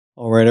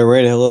All right.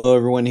 Hello,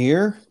 everyone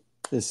here.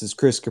 This is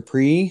Chris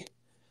Capri.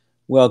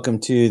 Welcome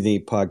to the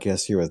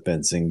podcast here with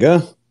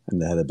Benzinga. I'm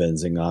the head of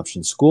Benzinga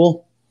Option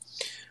School.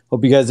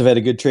 Hope you guys have had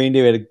a good trading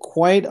day. We had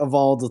quite a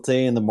volatile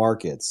day in the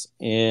markets,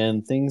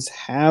 and things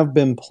have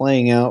been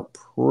playing out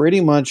pretty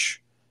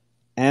much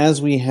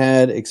as we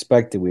had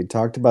expected. We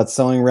talked about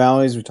selling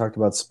rallies. We talked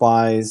about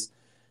SPYs.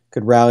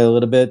 Could rally a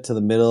little bit to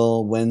the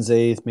middle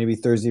Wednesday, maybe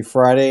Thursday,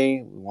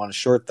 Friday. We want to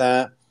short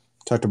that.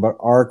 Talked about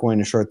ARK,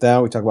 wanting to short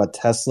that. We talked about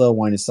Tesla,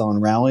 wanting to sell in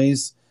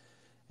rallies.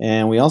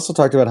 And we also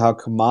talked about how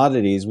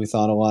commodities, we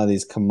thought a lot of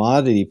these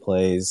commodity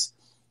plays,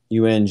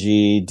 UNG,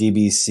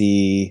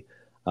 DBC,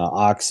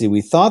 Oxy,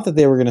 we thought that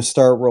they were going to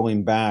start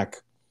rolling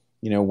back,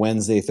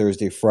 Wednesday,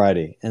 Thursday,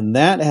 Friday. And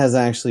that has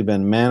actually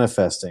been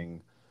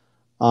manifesting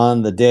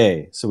on the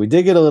day. So we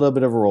did get a little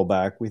bit of a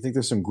rollback. We think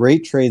there's some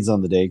great trades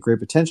on the day, great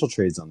potential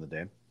trades on the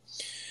day.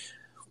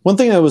 One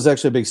thing that was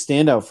actually a big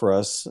standout for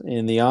us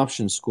in the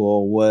option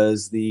school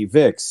was the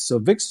VIX. So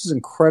VIX was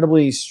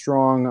incredibly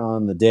strong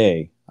on the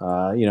day,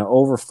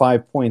 over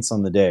 5 points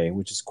on the day,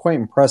 which is quite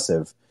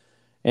impressive.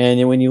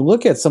 And when you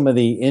look at some of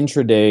the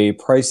intraday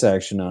price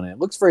action on it, it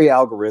looks very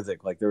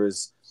algorithmic. Like there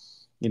was,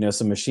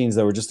 some machines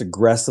that were just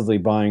aggressively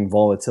buying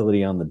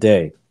volatility on the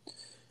day.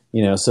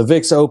 So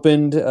VIX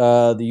opened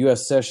the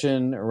U.S.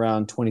 session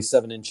around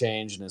 27 and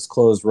change and has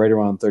closed right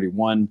around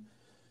 31.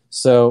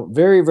 So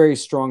very, very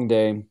strong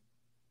day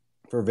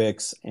for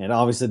VIX, and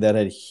obviously that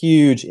had a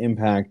huge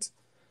impact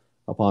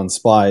upon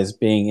SPYs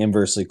being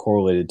inversely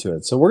correlated to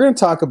it. So we're going to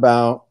talk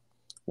about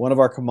one of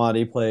our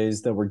commodity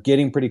plays that we're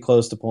getting pretty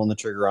close to pulling the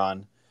trigger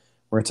on.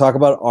 We're going to talk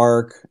about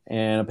ARK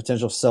and a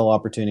potential sell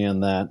opportunity on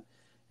that,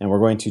 and we're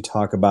going to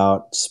talk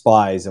about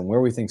SPYs and where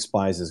we think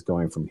SPYs is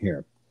going from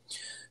here.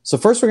 So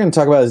first we're going to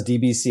talk about is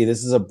DBC.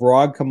 This is a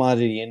broad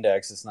commodity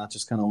index. It's not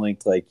just kind of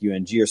linked like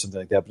UNG or something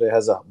like that, but it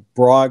has a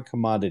broad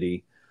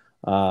commodity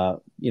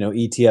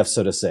ETF,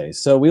 so to say.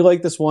 So we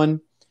like this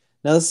one.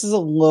 Now, this is a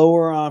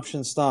lower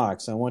option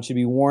stock, so I want you to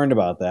be warned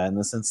about that in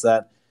the sense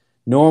that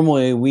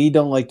normally we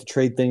don't like to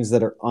trade things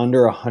that are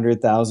under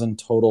 100,000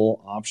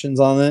 total options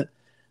on it.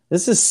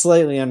 This is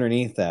slightly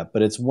underneath that,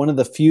 but it's one of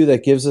the few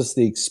that gives us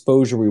the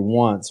exposure we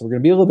want. So we're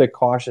going to be a little bit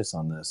cautious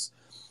on this.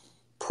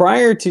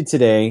 Prior to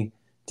today,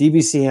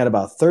 DBC had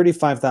about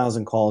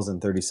 35,000 calls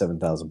and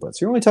 37,000 puts.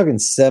 You're only talking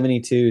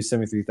 72,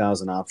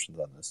 73,000 options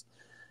on this.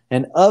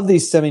 And of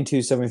these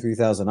 72,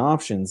 73,000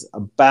 options,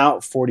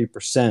 about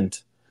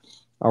 40%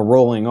 are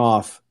rolling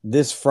off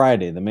this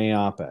Friday, the May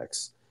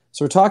OPEX.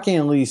 So we're talking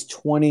at least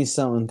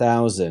 20-something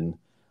thousand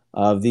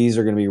of these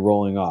are going to be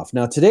rolling off.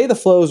 Now, today the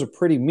flows are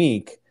pretty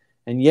meek,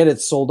 and yet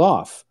it's sold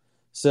off.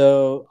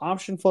 So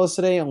option flows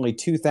today, only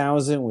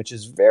 2,000, which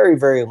is very,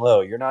 very low.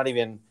 You're not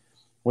even,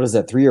 3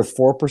 or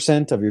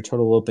 4% of your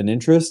total open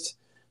interest?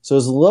 So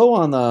it's low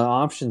on the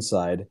option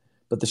side,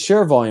 but the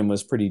share volume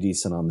was pretty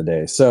decent on the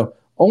day. So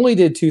only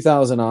did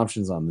 2,000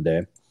 options on the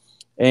day.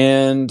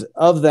 And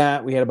of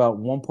that, we had about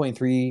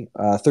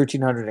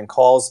 1,300 in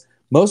calls.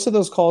 Most of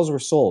those calls were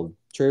sold.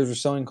 Traders were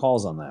selling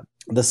calls on that.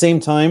 At the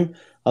same time,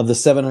 of the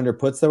 700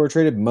 puts that were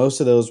traded, most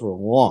of those were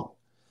long.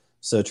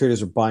 So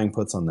traders were buying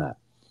puts on that.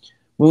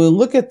 When we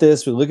look at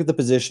this, we look at the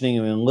positioning,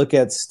 and we look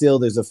at still,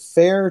 there's a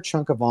fair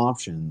chunk of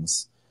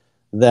options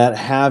that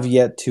have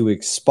yet to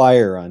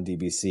expire on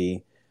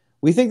DBC.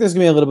 We think there's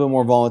going to be a little bit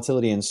more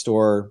volatility in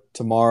store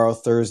tomorrow,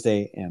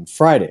 Thursday, and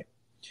Friday.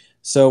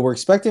 So we're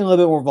expecting a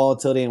little bit more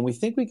volatility, and we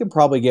think we can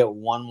probably get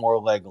one more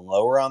leg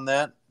lower on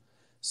that.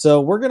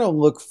 So we're going to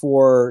look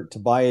to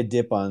buy a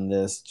dip on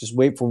this, just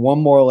wait for one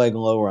more leg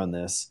lower on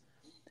this.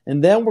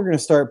 And then we're going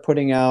to start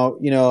putting out,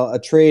 a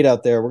trade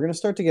out there. We're going to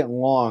start to get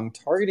long,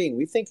 targeting,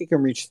 we think it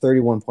can reach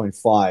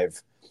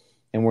 31.5,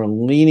 and we're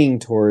leaning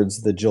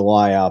towards the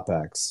July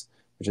OPEX,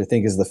 which I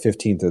think is the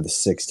 15th or the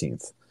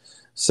 16th.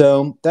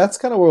 So that's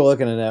kind of what we're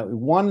looking at. We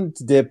wanted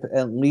to dip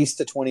at least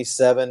to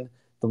 27.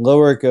 The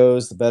lower it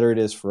goes, the better it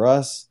is for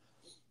us.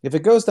 If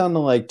it goes down to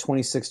like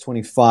 26,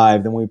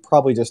 25, then we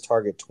probably just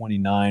target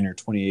 29 or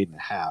 28 and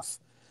a half.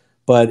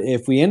 But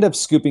if we end up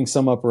scooping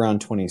some up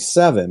around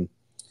 27,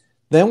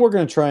 then we're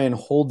going to try and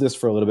hold this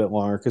for a little bit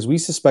longer because we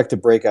suspect a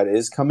breakout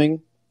is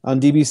coming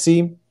on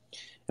DBC.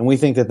 And we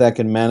think that that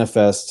can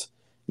manifest,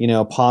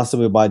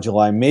 possibly by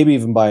July, maybe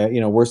even by,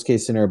 worst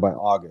case scenario by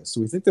August. So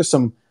we think there's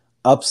some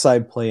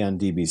upside play on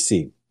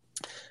DBC.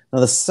 Now,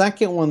 the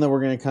second one that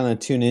we're going to kind of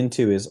tune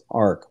into is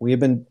ARK. We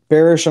have been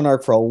bearish on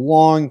ARK for a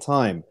long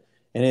time,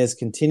 and it has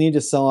continued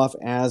to sell off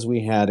as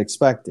we had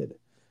expected.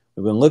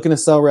 We've been looking to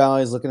sell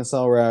rallies. We've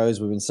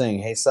been saying,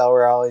 hey, sell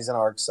rallies in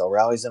ARK, sell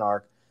rallies in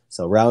ARK,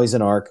 sell rallies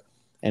in ARK.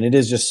 And it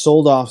is just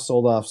sold off.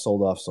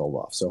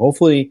 So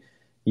hopefully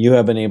you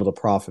have been able to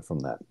profit from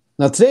that.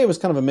 Now, today was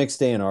kind of a mixed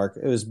day in ARK.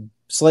 It was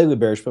slightly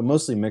bearish, but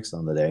mostly mixed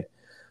on the day.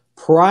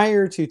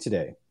 Prior to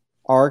today,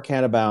 ARK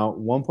had about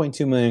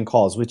 1.2 million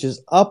calls, which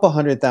is up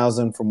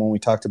 100,000 from when we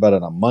talked about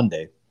it on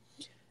Monday,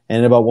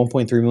 and about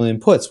 1.3 million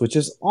puts, which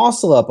is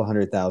also up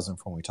 100,000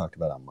 from when we talked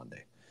about it on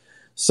Monday.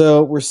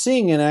 So we're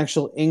seeing an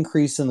actual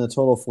increase in the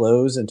total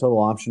flows and total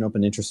option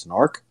open interest in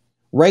ARK.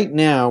 Right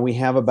now, we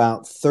have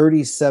about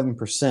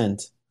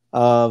 37%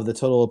 of the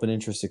total open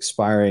interest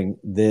expiring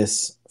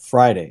this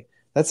Friday.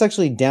 That's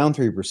actually down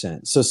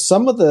 3%. So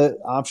some of the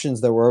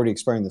options that were already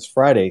expiring this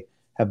Friday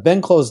have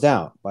been closed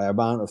out by a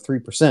amount of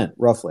 3%,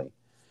 roughly.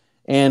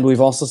 And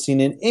we've also seen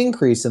an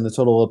increase in the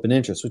total open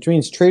interest, which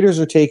means traders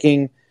are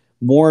taking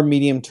more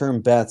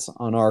medium-term bets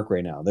on ARK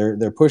right now.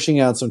 They're pushing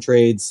out some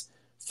trades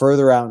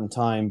further out in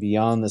time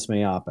beyond this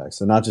May OPEX,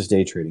 so not just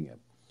day trading it.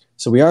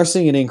 So we are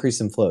seeing an increase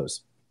in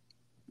flows.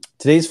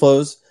 Today's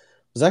flows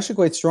was actually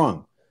quite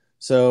strong.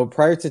 So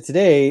prior to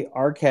today,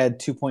 ARK had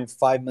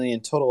 2.5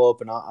 million total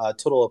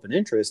open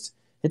interest.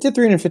 It did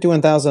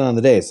 351,000 on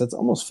the day, so that's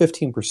almost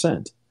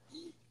 15%.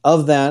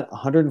 Of that,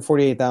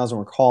 148,000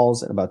 were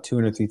calls and about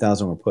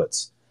 203,000 were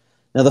puts.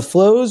 Now the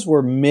flows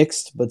were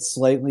mixed but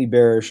slightly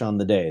bearish on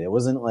the day. It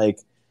wasn't like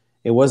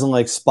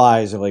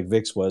SPYs or like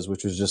VIX was,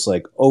 which was just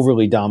like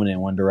overly dominant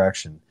in one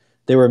direction.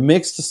 They were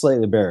mixed to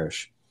slightly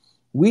bearish.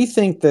 We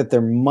think that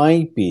there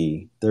might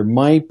be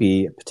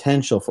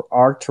potential for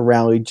ARK to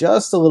rally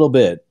just a little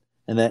bit,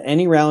 and that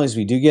any rallies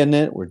we do get in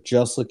it, we're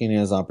just looking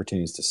at as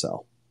opportunities to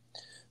sell.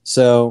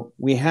 So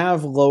we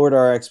have lowered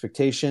our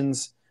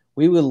expectations.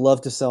 We would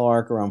love to sell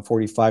ARK around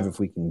 45 if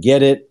we can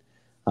get it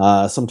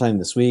sometime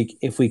this week.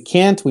 If we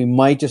can't, we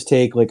might just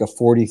take like a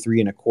 43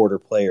 and a quarter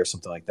play or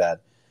something like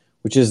that,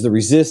 which is the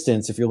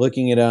resistance. If you're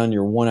looking at it on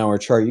your 1 hour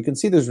chart, you can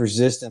see there's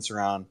resistance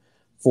around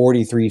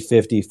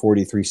 43.50,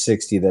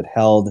 43.60 that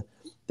held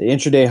the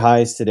intraday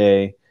highs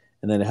today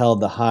and then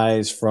held the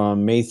highs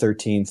from May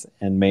 13th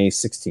and May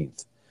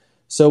 16th.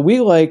 So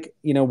we like,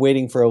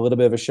 waiting for a little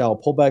bit of a shallow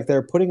pullback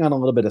there, putting on a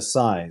little bit of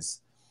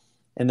size,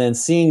 and then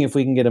seeing if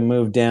we can get a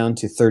move down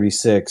to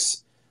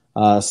 36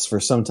 for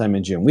sometime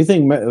in June. We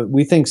think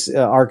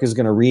ARK is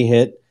going to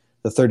re-hit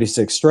the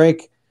 36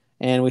 strike,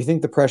 and we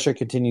think the pressure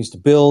continues to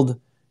build,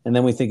 and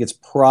then we think it's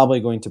probably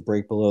going to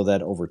break below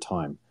that over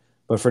time.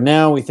 But for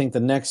now, we think the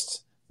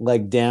next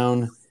leg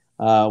down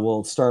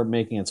will start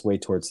making its way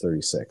towards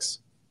 36.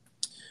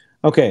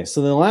 Okay,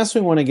 so the last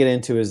thing we want to get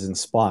into is in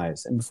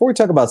SPYs. And before we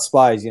talk about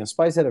SPYs,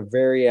 SPYs had a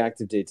very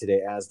active day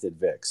today, as did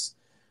VIX.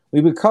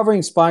 We've been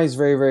covering SPYs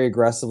very, very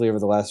aggressively over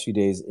the last few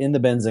days in the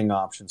Benzinga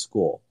Option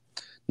School.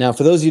 Now,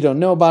 for those of you who don't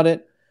know about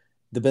it,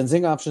 the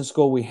Benzinga Option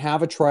School, we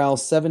have a trial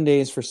 7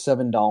 days for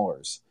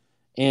 $7.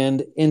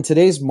 And in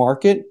today's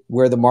market,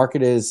 where the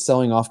market is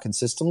selling off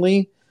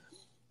consistently,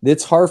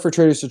 it's hard for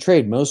traders to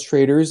trade. Most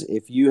traders,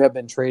 if you have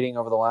been trading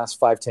over the last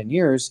 5-10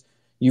 years,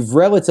 you've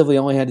relatively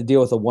only had to deal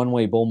with a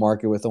one-way bull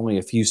market with only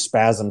a few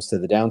spasms to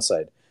the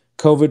downside.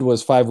 COVID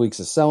was 5 weeks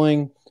of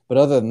selling, but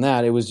other than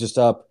that, it was just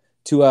up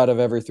 2 out of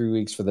every 3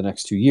 weeks for the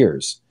next 2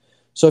 years.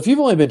 So if you've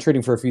only been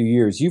trading for a few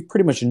years, you've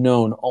pretty much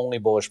known only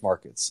bullish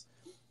markets.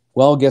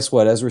 Well, guess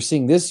what? As we're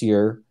seeing this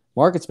year,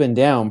 market's been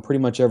down pretty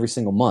much every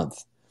single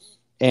month.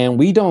 And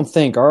we don't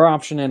think, our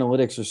option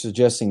analytics are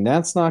suggesting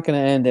that's not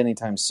going to end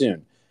anytime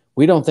soon.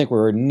 We don't think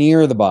we're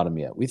near the bottom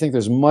yet. We think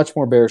there's much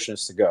more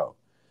bearishness to go.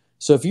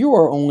 So if you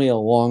are only a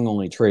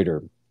long-only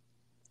trader,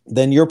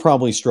 then you're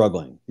probably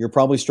struggling. You're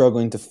probably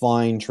struggling to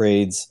find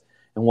trades.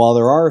 And while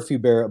there are a few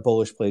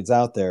bullish plays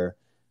out there,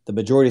 the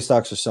majority of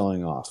stocks are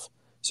selling off.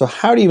 So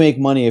how do you make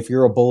money if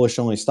you're a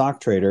bullish-only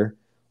stock trader?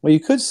 Well, you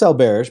could sell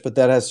bearish, but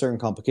that has certain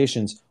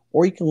complications,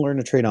 or you can learn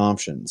to trade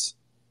options.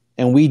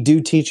 And we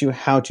do teach you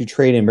how to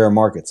trade in bear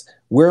markets.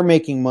 We're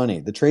making money.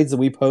 The trades that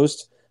we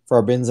post for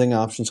our Benzinga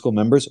Option School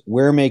members,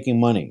 we're making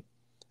money.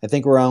 I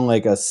think we're on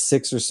like a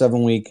 6 or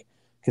 7 week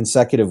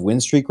consecutive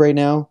win streak right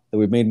now that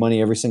we've made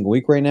money every single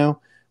week right now.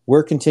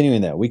 We're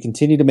continuing that. We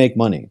continue to make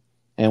money.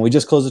 And we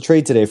just closed a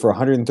trade today for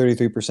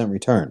 133%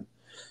 return.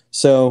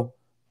 So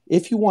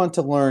if you want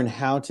to learn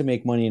how to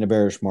make money in a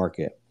bearish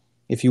market,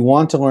 if you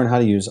want to learn how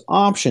to use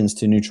options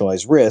to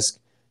neutralize risk,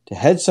 to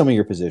hedge some of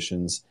your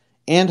positions,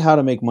 and how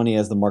to make money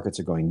as the markets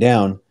are going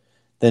down,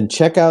 then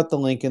check out the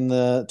link in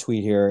the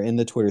tweet here, in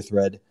the Twitter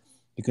thread.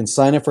 You can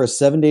sign up for a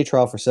 7-day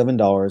trial for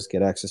 $7,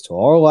 get access to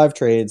all our live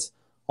trades,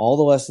 all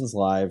the lessons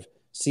live,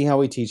 see how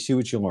we teach, see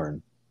what you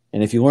learn.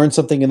 And if you learn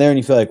something in there and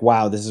you feel like,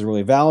 wow, this is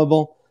really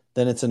valuable,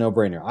 then it's a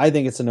no-brainer. I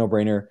think it's a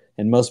no-brainer,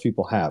 and most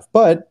people have.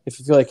 But if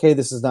you feel like, hey,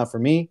 this is not for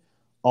me,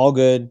 all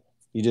good.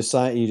 You just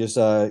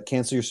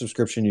cancel your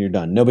subscription and you're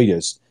done. No big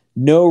deal.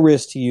 No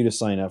risk to you to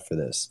sign up for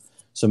this.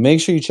 So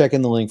make sure you check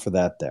in the link for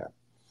that there.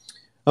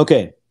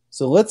 Okay,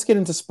 so let's get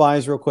into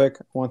SPYs real quick.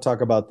 I want to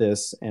talk about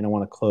this, and I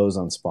want to close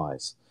on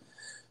SPYs.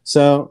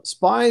 So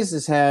SPYs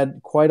has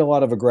had quite a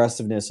lot of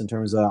aggressiveness in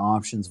terms of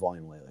options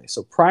volume lately.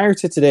 So prior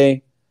to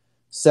today,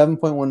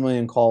 7.1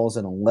 million calls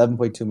and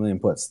 11.2 million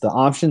puts. The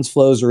options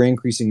flows are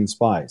increasing in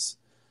SPYs,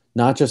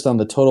 not just on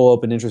the total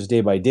open interest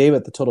day by day,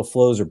 but the total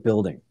flows are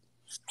building.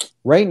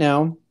 Right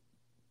now,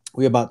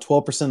 we have about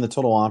 12% of the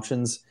total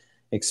options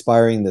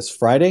expiring this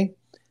Friday.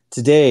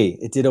 Today,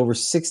 it did over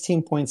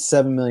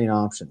 16.7 million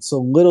options. So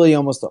literally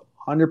almost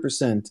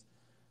 100%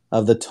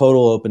 of the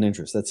total open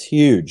interest. That's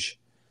huge.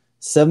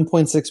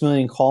 7.6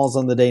 million calls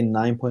on the day,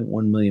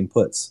 9.1 million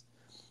puts.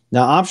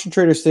 Now, option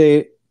traders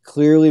today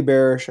clearly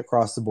bearish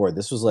across the board.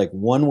 This was like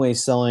one-way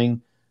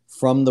selling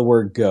from the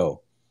word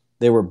go.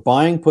 They were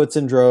buying puts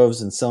in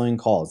droves and selling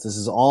calls. This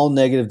is all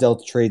negative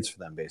delta trades for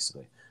them,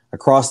 basically.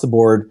 across the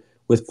board,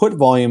 with put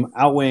volume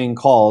outweighing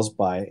calls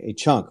by a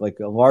chunk, like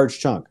a large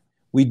chunk.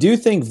 We do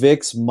think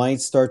VIX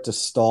might start to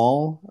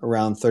stall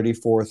around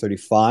 34,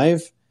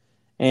 35.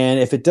 And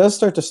if it does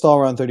start to stall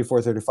around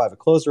 34, 35, it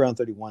closed around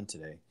 31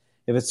 today.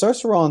 If it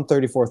starts around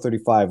 34,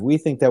 35, we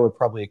think that would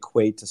probably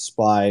equate to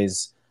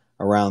SPYs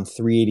around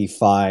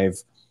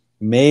 385,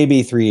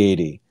 maybe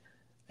 380.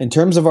 In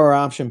terms of our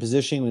option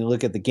positioning, we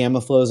look at the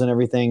gamma flows and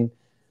everything.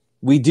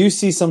 We do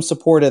see some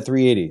support at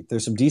 380.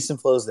 There's some decent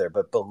flows there,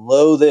 but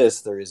below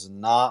this, there is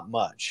not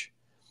much.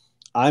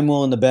 I'm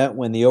willing to bet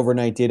when the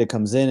overnight data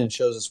comes in and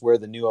shows us where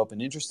the new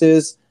open interest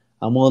is,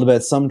 I'm willing to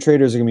bet some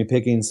traders are going to be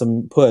picking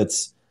some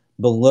puts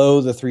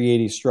below the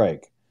 380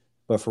 strike.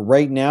 But for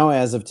right now,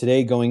 as of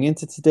today, going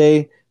into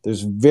today,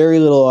 there's very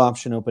little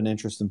option open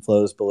interest and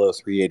flows below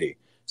 380.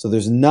 So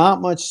there's not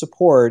much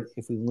support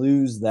if we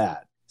lose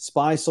that.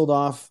 SPY sold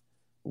off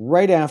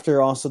right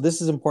after. Also,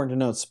 this is important to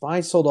note.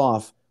 SPY sold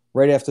off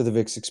right after the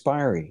VIX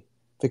expiry.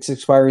 VIX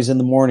expiry is in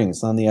the morning.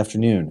 It's not in the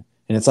afternoon.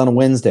 And it's on a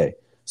Wednesday.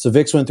 So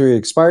VIX went through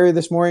expiry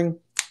this morning.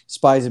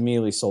 SPYs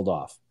immediately sold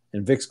off.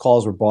 And VIX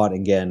calls were bought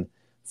again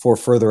for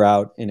further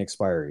out in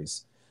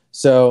expiries.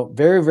 So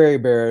very, very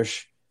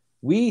bearish.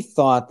 We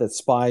thought that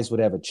SPYs would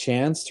have a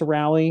chance to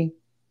rally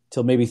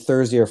till maybe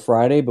Thursday or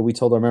Friday, but we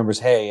told our members,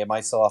 hey, it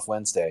might sell off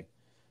Wednesday.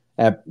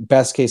 At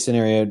best case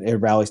scenario, it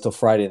rallies till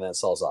Friday and then it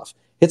sells off.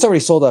 It's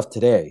already sold off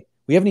today.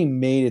 We haven't even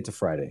made it to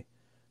Friday.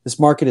 This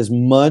market is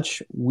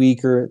much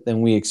weaker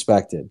than we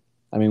expected.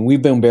 I mean,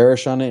 we've been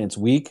bearish on it. It's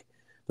weak.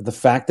 But the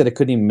fact that it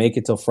couldn't even make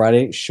it till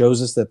Friday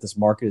shows us that this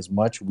market is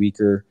much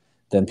weaker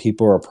than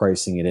people are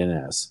pricing it in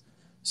as.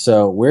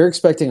 So we're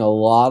expecting a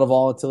lot of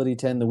volatility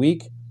to end the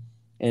week.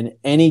 And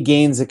any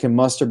gains that can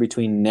muster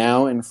between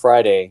now and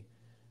Friday,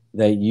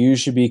 that you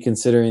should be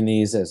considering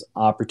these as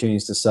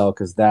opportunities to sell,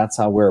 because that's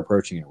how we're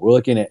approaching it. We're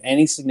looking at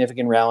any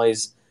significant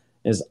rallies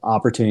as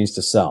opportunities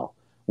to sell.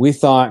 We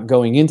thought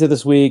going into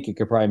this week, it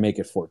could probably make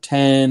it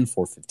 410,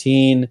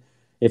 415.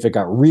 If it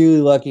got really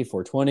lucky,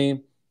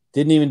 420.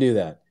 Didn't even do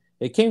that.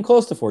 It came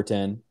close to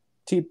 410.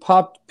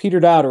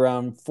 Petered out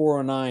around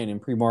 409 in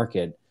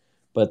pre-market,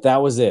 but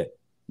that was it.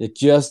 It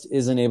just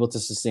isn't able to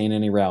sustain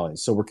any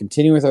rallies. So we're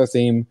continuing with our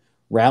theme.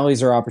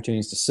 Rallies are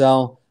opportunities to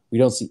sell. We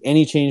don't see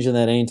any change in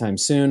that anytime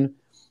soon.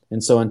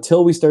 And so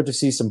until we start to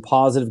see some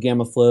positive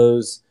gamma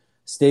flows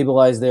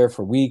stabilize there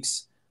for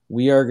weeks,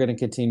 we are going to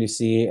continue to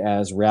see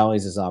as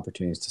rallies as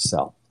opportunities to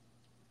sell.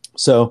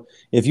 So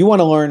if you want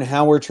to learn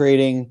how we're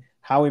trading,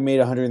 how we made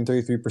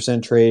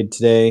 133% trade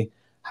today,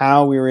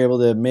 how we were able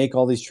to make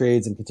all these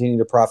trades and continue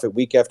to profit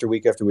week after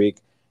week after week,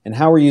 and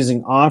how we're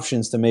using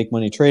options to make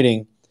money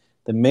trading,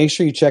 then make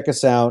sure you check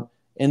us out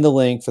in the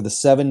link for the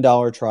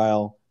 $7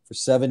 trial for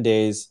 7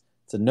 days.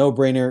 It's a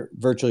no-brainer,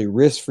 virtually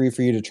risk-free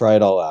for you to try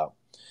it all out.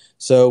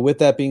 So with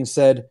that being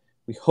said,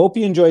 we hope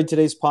you enjoyed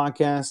today's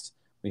podcast.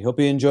 We hope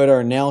you enjoyed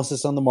our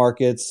analysis on the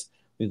markets.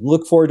 We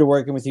look forward to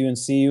working with you and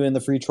see you in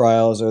the free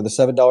trials or the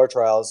 $7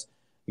 trials.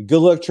 Good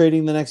luck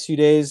trading the next few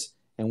days,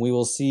 and we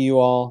will see you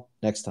all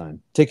next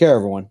time. Take care,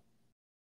 everyone.